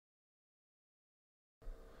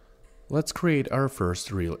Let's create our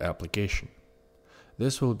first real application.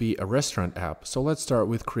 This will be a restaurant app, so let's start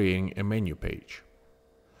with creating a menu page.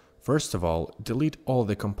 First of all, delete all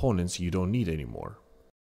the components you don't need anymore.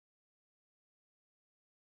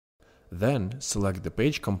 Then select the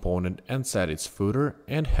page component and set its footer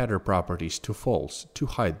and header properties to false to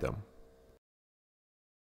hide them.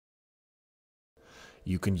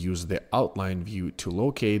 You can use the outline view to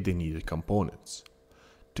locate the needed components.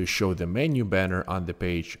 To show the menu banner on the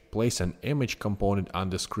page, place an image component on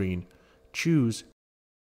the screen, choose,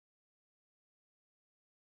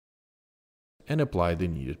 and apply the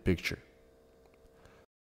needed picture.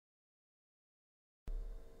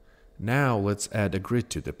 Now let's add a grid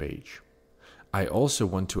to the page. I also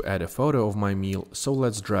want to add a photo of my meal, so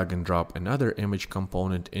let's drag and drop another image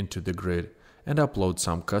component into the grid and upload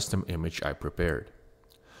some custom image I prepared.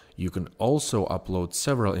 You can also upload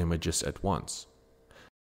several images at once.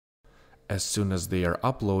 As soon as they are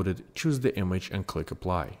uploaded, choose the image and click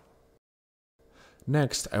Apply.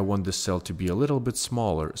 Next, I want the cell to be a little bit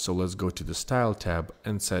smaller, so let's go to the Style tab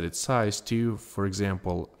and set its size to, for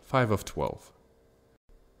example, 5 of 12.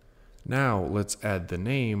 Now let's add the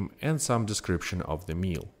name and some description of the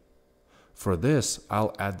meal. For this,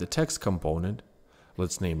 I'll add the text component,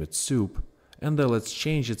 let's name it Soup, and then let's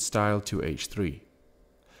change its style to H3.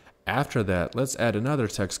 After that, let's add another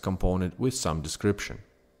text component with some description.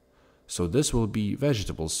 So this will be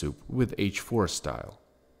vegetable soup with H4 style.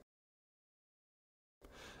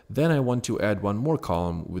 Then I want to add one more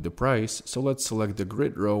column with the price, so let's select the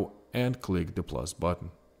grid row and click the plus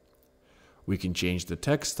button. We can change the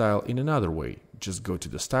text style in another way. Just go to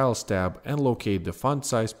the Styles tab and locate the font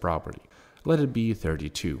size property. Let it be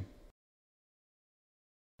 32.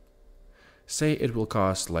 Say it will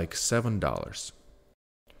cost like $7.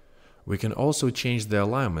 We can also change the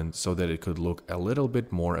alignment so that it could look a little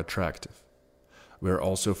bit more attractive. We are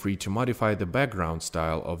also free to modify the background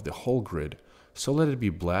style of the whole grid, so let it be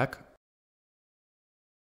black,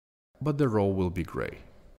 but the row will be gray.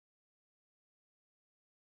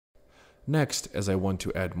 Next, as I want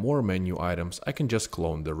to add more menu items, I can just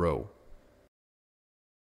clone the row.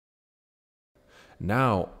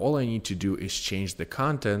 Now, all I need to do is change the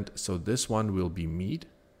content, so this one will be meat,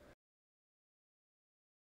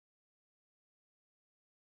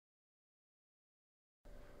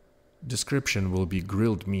 description will be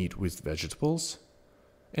grilled meat with vegetables,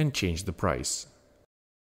 and change the price.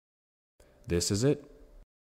 This is it.